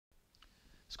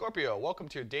Scorpio, welcome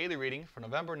to your daily reading for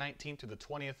November 19th to the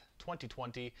 20th,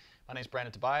 2020. My name is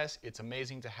Brandon Tobias. It's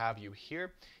amazing to have you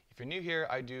here. If you're new here,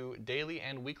 I do daily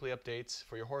and weekly updates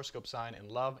for your horoscope sign in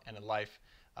love and in life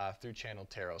through Channel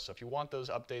Tarot. So if you want those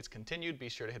updates continued, be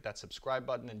sure to hit that subscribe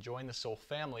button and join the Soul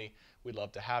family. We'd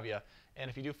love to have you.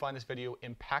 And if you do find this video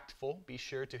impactful, be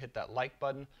sure to hit that like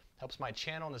button. It helps my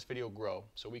channel and this video grow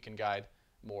so we can guide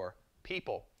more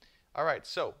people. All right,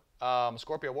 so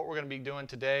Scorpio, what we're going to be doing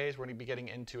today is we're going to be getting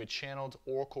into a channeled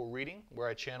oracle reading where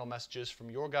I channel messages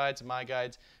from your guides and my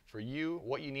guides for you,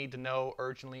 what you need to know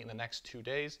urgently in the next 2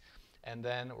 days. And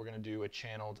then we're going to do a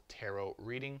channeled tarot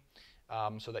reading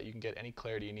so that you can get any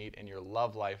clarity you need in your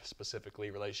love life, specifically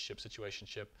relationship,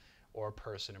 situationship, or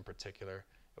person in particular,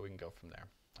 and we can go from there.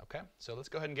 Okay, so let's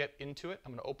go ahead and get into it.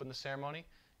 I'm going to open the ceremony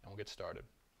and we'll get started.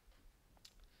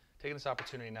 Taking this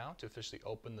opportunity now to officially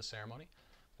open the ceremony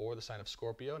for the sign of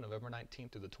Scorpio, November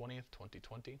 19th through the 20th,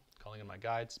 2020. Calling in my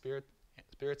guides,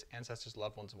 spirits, ancestors,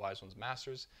 loved ones, wise ones,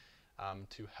 masters,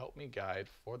 to help me guide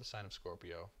for the sign of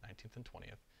Scorpio, 19th and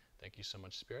 20th. Thank you so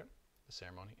much, Spirit. The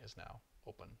ceremony is now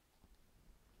open.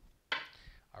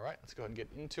 All right, let's go ahead and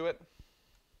get into it.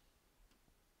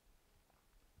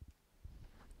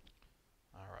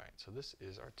 All right, so this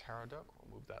is our tarot deck.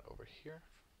 We'll move that over here.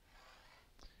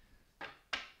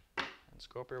 And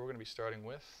Scorpio, we're going to be starting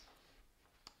with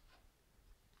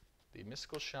the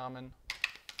Mystical Shaman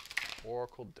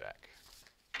Oracle deck.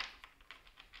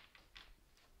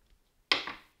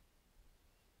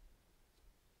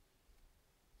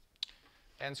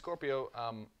 And Scorpio,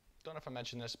 don't know if I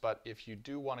mentioned this, but if you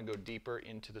do want to go deeper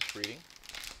into this reading,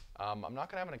 I'm not going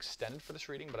to have an extended for this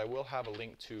reading, but I will have a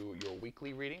link to your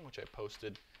weekly reading, which I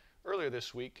posted earlier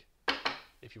this week,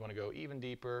 if you want to go even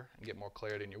deeper and get more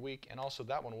clarity in your week. And also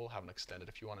that one will have an extended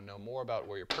if you want to know more about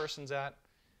where your person's at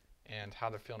and how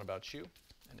they're feeling about you,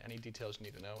 and any details you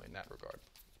need to know in that regard.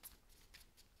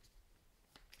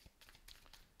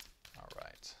 All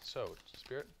right, so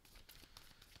Spirit,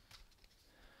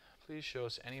 please show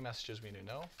us any messages we need to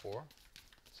know for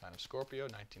the sign of Scorpio,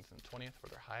 19th and 20th, for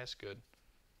their highest good.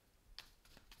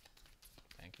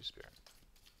 Thank you, Spirit.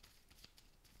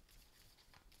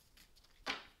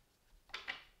 The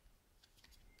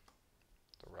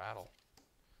rattle,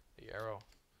 the arrow,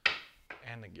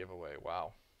 and the giveaway.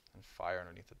 Wow. And fire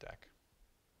underneath the deck.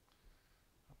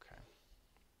 Okay.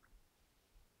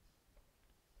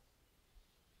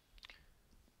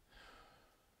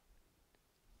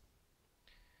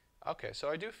 Okay, so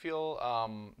I do feel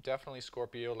definitely,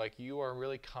 Scorpio, like you are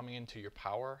really coming into your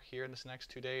power here in this next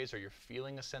 2 days, or you're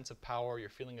feeling a sense of power, you're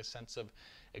feeling a sense of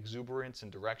exuberance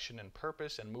and direction and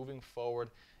purpose and moving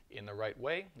forward in the right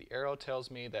way. The arrow tells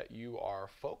me that you are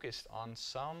focused on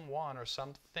someone or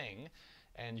something,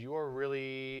 and you are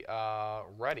really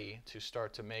ready to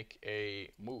start to make a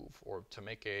move or to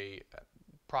make a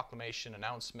proclamation,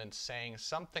 announcement, saying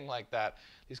something like that.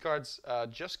 These cards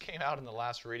just came out in the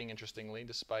last reading, interestingly,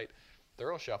 despite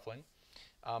thorough shuffling.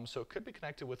 So it could be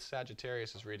connected with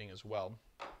Sagittarius' reading as well.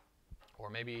 Or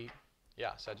maybe,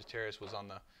 yeah, Sagittarius was on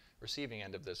the receiving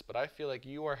end of this. But I feel like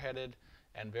you are headed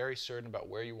and very certain about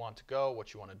where you want to go,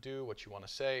 what you want to do, what you want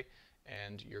to say,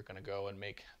 and you're going to go and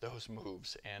make those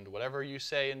moves. And whatever you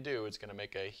say and do, it's going to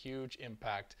make a huge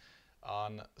impact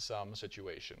on some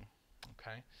situation.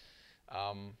 Okay?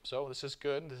 So this is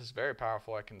good. This is very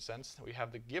powerful, I can sense. We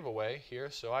have the giveaway here.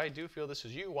 So I do feel this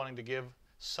is you wanting to give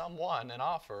someone an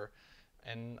offer.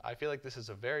 And I feel like this is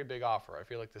a very big offer. I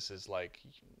feel like this is like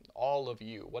all of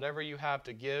you. Whatever you have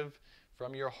to give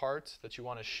from your heart that you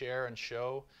want to share and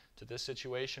show to this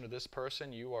situation or this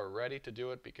person, you are ready to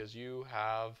do it because you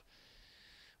have,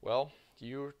 well,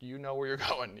 you know where you're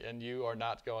going, and you are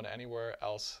not going anywhere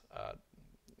else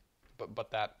but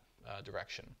that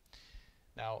direction.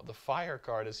 Now, the fire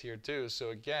card is here too. So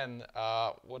again,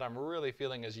 what I'm really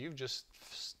feeling is you've just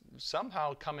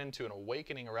somehow come into an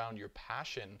awakening around your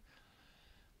passion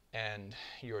and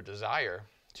your desire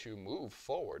to move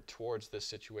forward towards this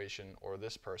situation or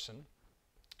this person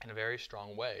in a very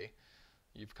strong way.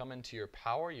 You've come into your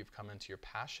power, you've come into your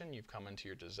passion, you've come into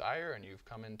your desire, and you've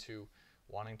come into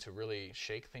wanting to really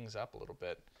shake things up a little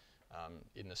bit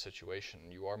in the situation.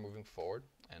 You are moving forward,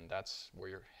 and that's where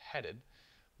you're headed.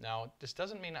 Now, this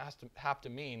doesn't mean it has to have to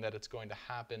mean that it's going to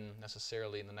happen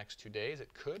necessarily in the next 2 days.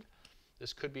 It could.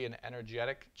 This could be an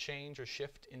energetic change or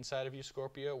shift inside of you,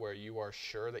 Scorpio, where you are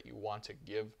sure that you want to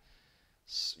give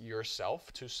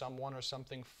yourself to someone or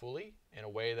something fully in a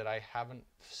way that I haven't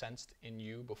sensed in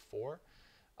you before.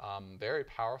 Very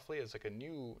powerfully, it's like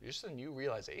just a new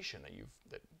realization that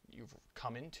you've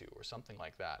come into, or something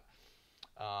like that,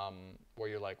 where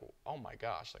you're like, oh my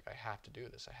gosh, like I have to do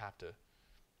this. I have to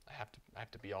I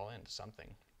have to be all into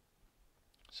something.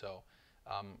 So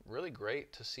really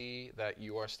great to see that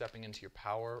you are stepping into your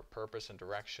power, purpose, and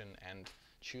direction, and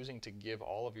choosing to give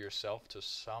all of yourself to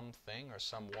something or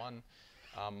someone.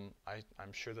 I'm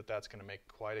sure that that's going to make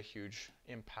quite a huge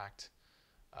impact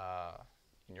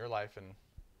in your life and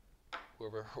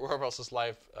whoever else's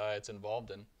life it's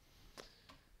involved in.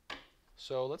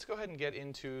 So let's go ahead and get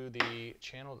into the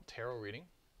channel tarot reading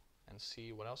and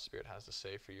see what else Spirit has to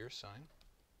say for your sign.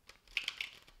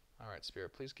 All right,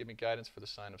 Spirit, please give me guidance for the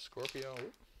sign of Scorpio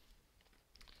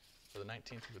for the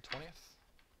 19th through the 20th,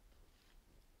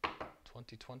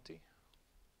 2020.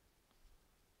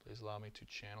 Please allow me to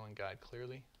channel and guide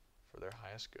clearly for their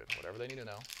highest good, whatever they need to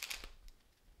know.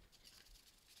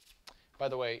 By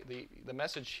the way, the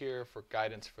message here for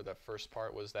guidance for the first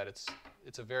part was that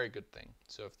it's a very good thing.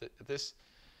 So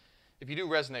if you do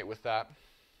resonate with that,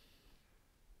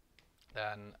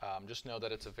 then just know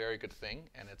that it's a very good thing,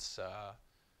 and it's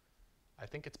I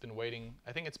think it's been wanting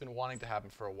to happen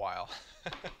for a while,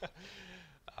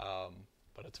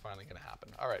 but it's finally going to happen.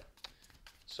 All right.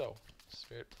 So,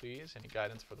 Spirit, please, any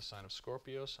guidance for the sign of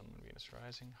Scorpio, Sun, Moon, Venus,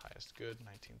 Rising, highest good,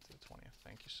 19th to the 20th.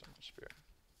 Thank you so much, Spirit.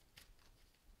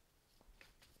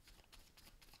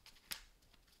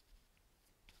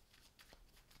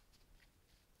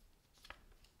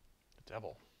 The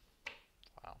Devil.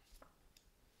 Wow.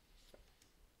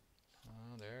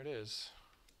 Oh, there it is.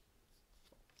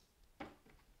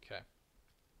 Okay.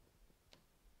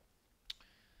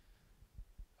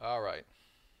 All right.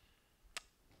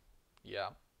 Yeah.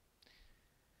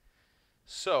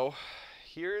 So,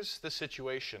 here's the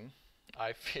situation.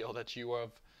 I feel that you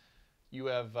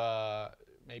have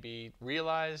maybe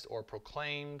realized or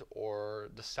proclaimed or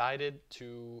decided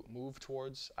to move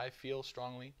towards. I feel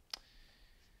strongly.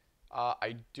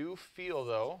 I do feel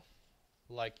though,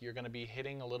 like you're going to be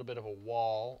hitting a little bit of a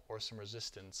wall or some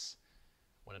resistance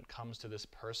when it comes to this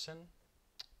person,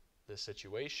 this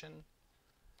situation,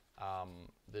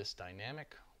 this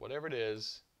dynamic, whatever it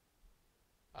is.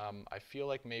 I feel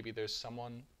like maybe there's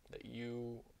someone that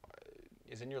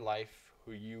is in your life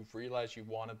who you've realized you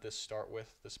wanted this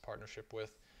partnership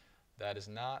with, that is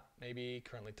not maybe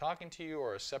currently talking to you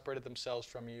or has separated themselves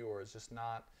from you or is just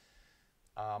not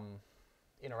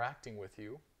interacting with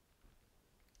you.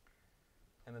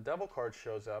 And the Devil card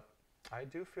shows up. I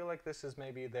do feel like this is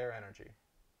maybe their energy.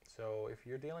 So if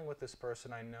you're dealing with this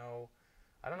person, I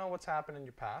don't know what's happened in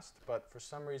your past, but for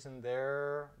some reason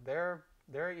they're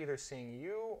either seeing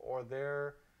you or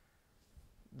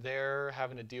they're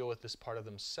having to deal with this part of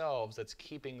themselves that's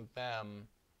keeping them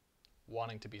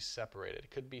wanting to be separated.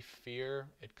 It could be fear.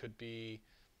 It could be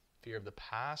fear of the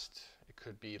past. It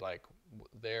could be like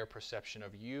their perception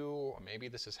of you, or maybe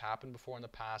this has happened before in the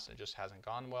past and it just hasn't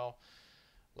gone well.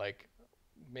 Like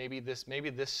maybe this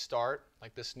start,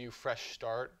 like this new fresh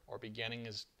start or beginning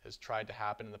has tried to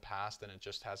happen in the past and it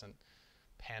just hasn't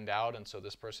panned out, and so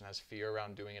this person has fear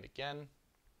around doing it again.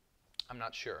 I'm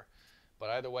not sure. But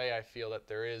either way, I feel that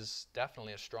there is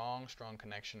definitely a strong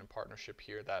connection and partnership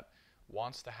here that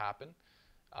wants to happen.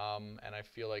 And I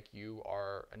feel like you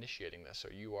are initiating this,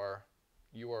 or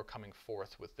you are coming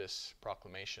forth with this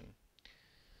proclamation.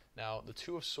 Now, the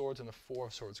Two of Swords and the Four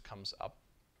of Swords comes up.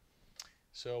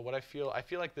 So what I feel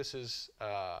like this is,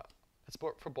 it's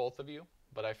for both of you,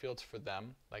 but I feel it's for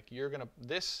them. Like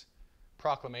this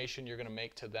proclamation you're gonna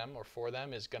make to them or for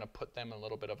them is gonna put them in a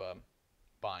little bit of a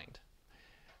bind.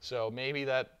 So maybe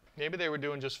they were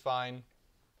doing just fine,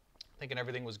 thinking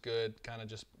everything was good, kind of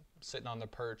just sitting on their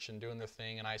perch and doing their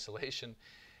thing in isolation.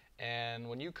 And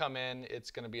when you come in,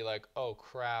 it's going to be like, oh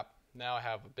crap, now I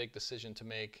have a big decision to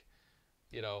make.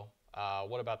 You know,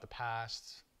 what about the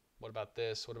past? What about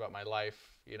this? What about my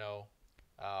life? You know,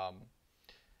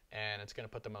 and it's going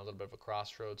to put them on a little bit of a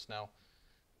crossroads. Now,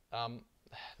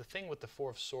 the thing with the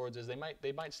Four of Swords is they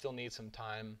might still need some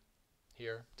time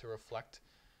here to reflect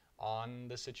on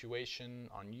the situation,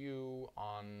 on you,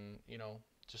 on, you know,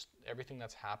 just everything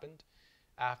that's happened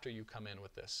after you come in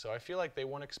with this. So I feel like they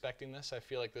weren't expecting this. I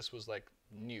feel like this was like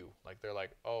new. Like they're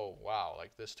like, oh wow,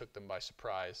 like this took them by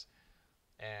surprise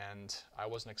and I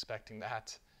wasn't expecting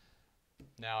that.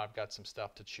 Now I've got some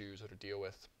stuff to choose or to deal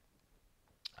with.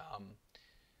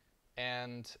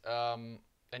 And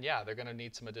yeah, they're going to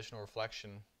need some additional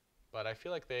reflection. But I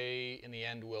feel like they, in the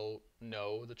end, will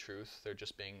know the truth. They're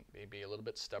just being maybe a little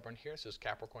bit stubborn here. So there's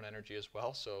Capricorn energy as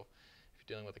well. So if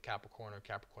you're dealing with a Capricorn or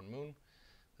Capricorn moon,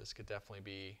 this could definitely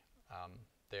be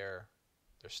their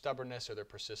stubbornness or their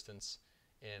persistence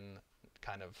in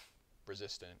kind of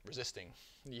resisting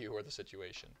you or the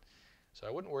situation. So I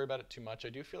wouldn't worry about it too much. I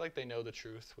do feel like they know the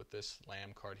truth with this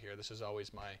Lamb card here. This is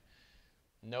always my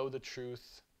know the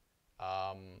truth.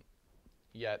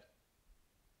 yet,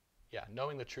 yeah,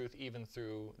 knowing the truth even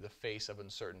through the face of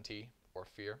uncertainty or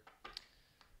fear.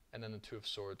 And then the Two of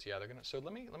Swords. Yeah, they're gonna. So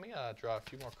let me draw a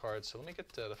few more cards. So let me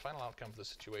get the final outcome for the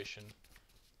situation.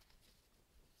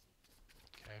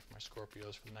 Okay, for my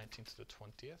Scorpios from the 19th to the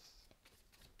 20th.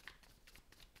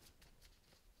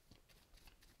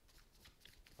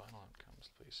 Final outcomes,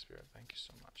 please, Spirit. Thank you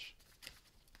so much.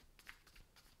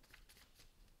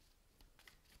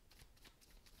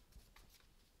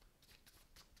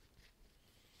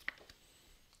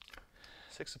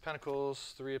 Six of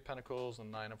Pentacles, Three of Pentacles,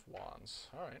 and Nine of Wands.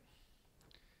 All right.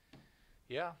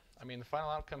 Yeah, I mean, the final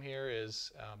outcome here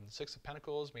is the Six of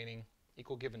Pentacles, meaning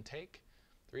equal give and take.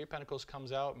 Three of Pentacles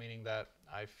comes out, meaning that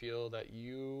I feel that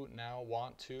you now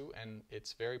want to, and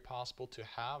it's very possible to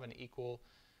have an equal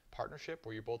partnership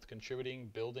where you're both contributing,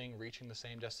 building, reaching the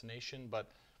same destination,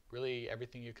 but really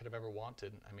everything you could have ever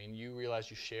wanted. I mean, you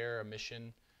realize you share a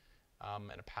mission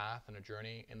and a path and a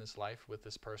journey in this life with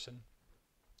this person.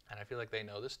 And I feel like they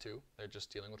know this too. They're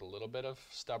just dealing with a little bit of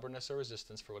stubbornness or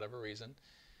resistance for whatever reason.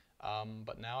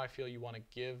 But now I feel you want to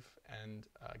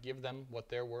give them what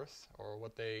they're worth or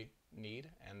what they need,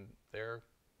 and they're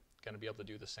going to be able to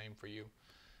do the same for you.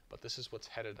 But this is what's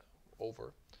headed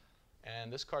over.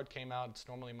 And this card came out. It's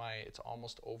normally my it's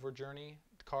almost over journey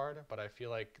card, but I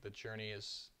feel like the journey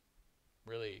is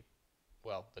really,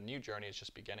 well, the new journey is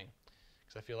just beginning.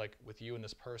 Because I feel like with you and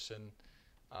this person,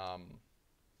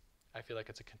 I feel like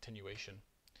it's a continuation.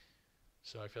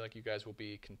 So I feel like you guys will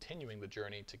be continuing the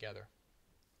journey together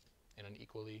in an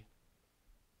equally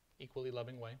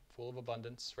loving way, full of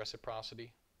abundance,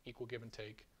 reciprocity, equal give and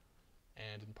take,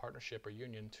 and in partnership or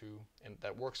union and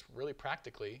that works really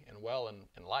practically and well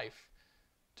in life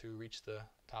to reach the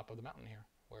top of the mountain here,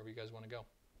 wherever you guys want to go.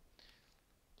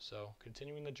 So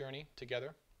continuing the journey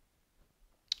together,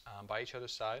 by each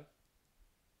other's side,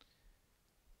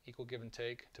 equal give and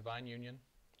take, divine union.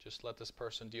 Just let this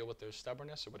person deal with their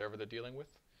stubbornness or whatever they're dealing with,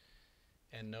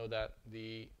 and know that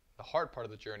the hard part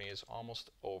of the journey is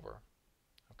almost over.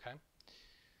 Okay?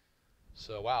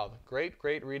 So, wow, great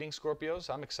reading, Scorpios.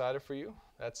 I'm excited for you.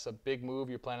 That's a big move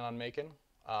you're planning on making.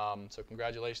 So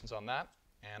congratulations on that,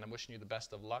 and I'm wishing you the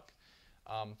best of luck.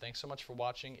 Thanks so much for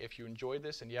watching. If you enjoyed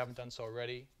this and you haven't done so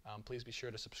already, please be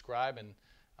sure to subscribe, and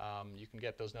you can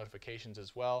get those notifications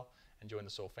as well and join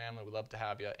the Soul family. We'd love to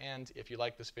have you. And if you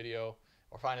like this video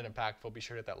or find it impactful, be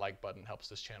sure to hit that like button. It helps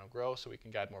this channel grow so we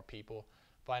can guide more people.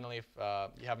 Finally, if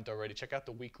you haven't already, check out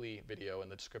the weekly video in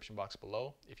the description box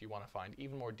below if you want to find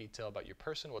even more detail about your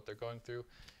person, what they're going through,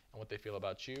 and what they feel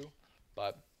about you.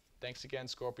 But thanks again,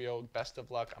 Scorpio. Best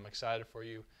of luck. I'm excited for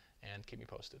you, and keep me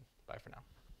posted. Bye for now.